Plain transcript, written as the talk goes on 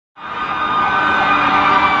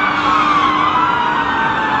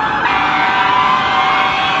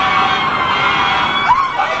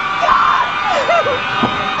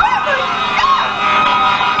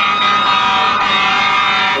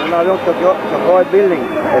avión chocó el building,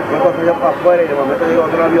 el fuego salió para afuera y de momento llegó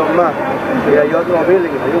otro avión más y hay otro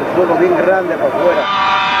building, hay un fuego bien grande para afuera.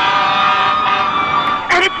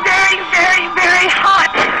 And it's very, very, very hot.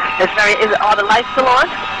 Are the lights still on?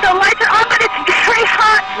 The lights are on, but it's very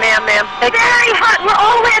hot. Ma'am. Very hot. We're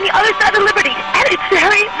all the way on the other side of Liberty, and it's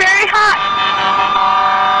very, very hot.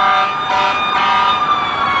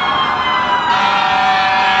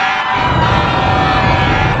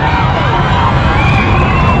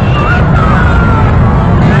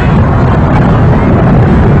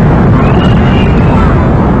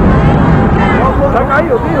 Se ha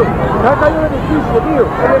caído, tío. Se ha caído el edificio, tío.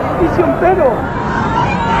 El edificio entero.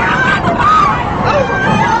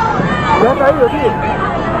 Se ha caído, tío.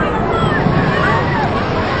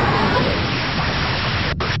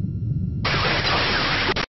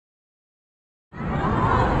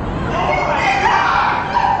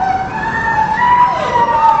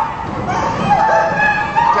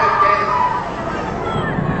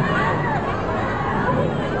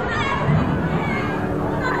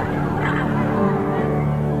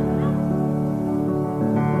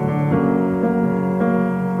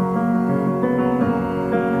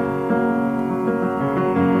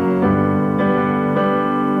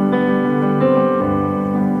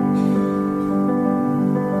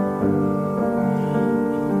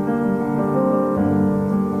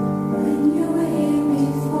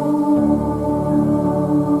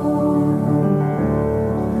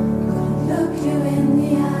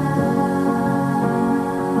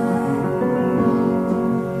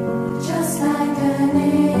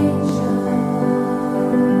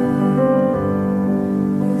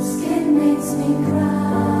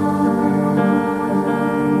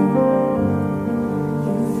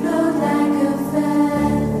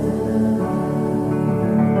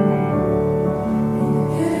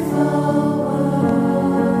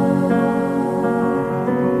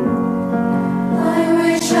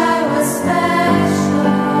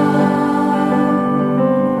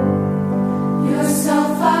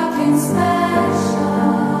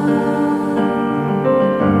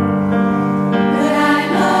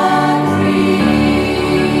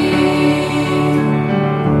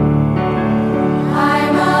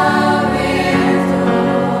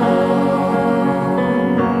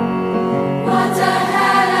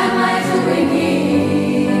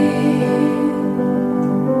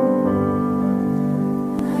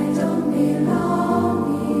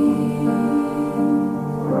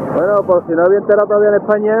 Por si no había enterado todavía en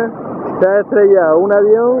España, se ha estrellado un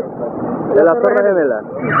avión de las Torres Gemelas.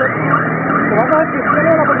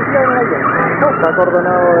 Se ha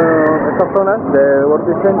coordinado estas zonas de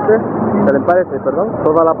World Center, del Empire State, perdón,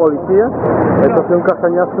 toda la policía. Esto ha sido un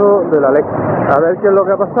castañazo de la ley. A ver qué es lo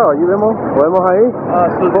que ha pasado. Allí vemos ahí.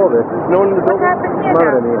 Joder.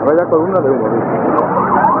 Madre mía, vaya columna de humo.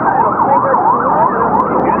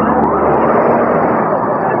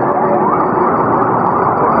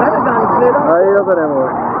 Ahí lo tenemos.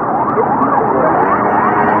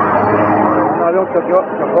 Un avión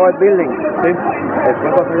chocó el building, ¿sí? El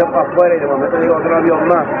fuego salió para afuera y de momento llegó otro avión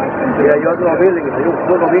más y hay otro building, hay un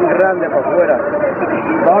fuego bien grande para afuera.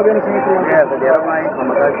 Dos aviones sin estrellar. Se tiraron ahí para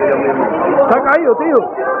matarse ellos mismos. Se ha caído, tío.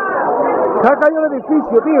 Se ha caído el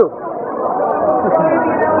edificio, tío.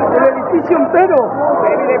 El edificio entero.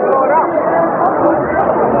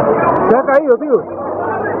 Se ha caído, tío.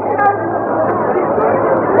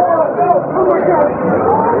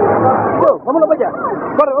 Vámonos para allá.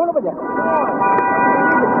 Corre, vámonos para allá.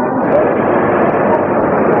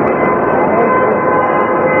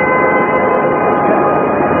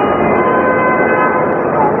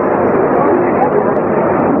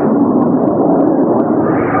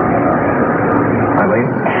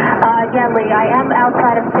 Yeah, Lee, I am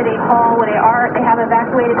outside of City Hall where they have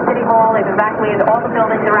evacuated City Hall, they've evacuated all the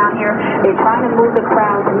buildings around here, they're trying to move the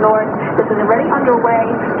crowds north. This is already underway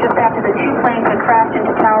just after the two planes had crashed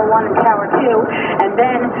into Tower 1 and Tower 2, and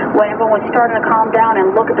then when everyone was starting to calm down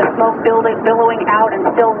and look at the smoke billowing out and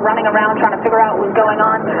still running around trying to figure out what was going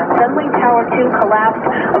on, suddenly Tower 2 collapsed,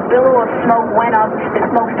 a billow of smoke went up, the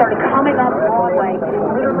smoke started coming up Broadway,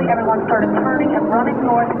 literally everyone started turning and running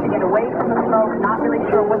north to get away from the smoke, not really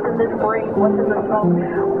sure what's in this breeze, what's in the smoke.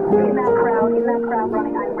 In that crowd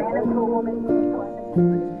running, I ran into a woman.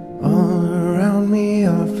 All around me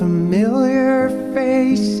are familiar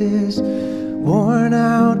faces, worn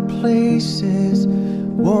out places,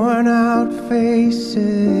 worn out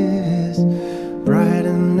faces, bright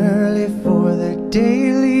and early for their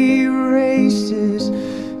daily races,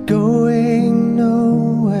 going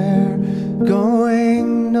nowhere,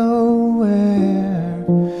 going nowhere.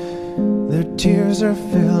 Their tears are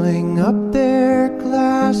filling up their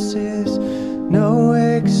glasses, no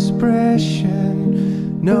expression.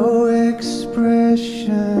 no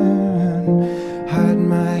expression. Hide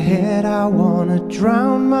my head, I wanna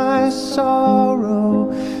drown my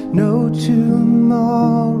sorrow. No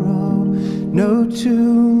tomorrow, no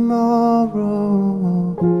tomorrow.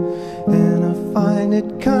 And I find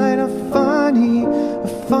it kinda funny, I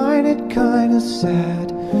find it kinda sad.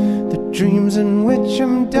 The dreams in which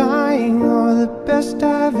I'm dying are the best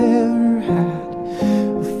I've ever had.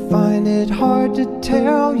 I find it hard to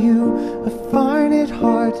tell you, I find it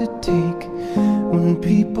hard to take. When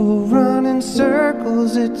people run in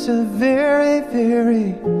circles, it's a very,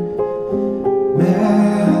 very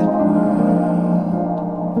mad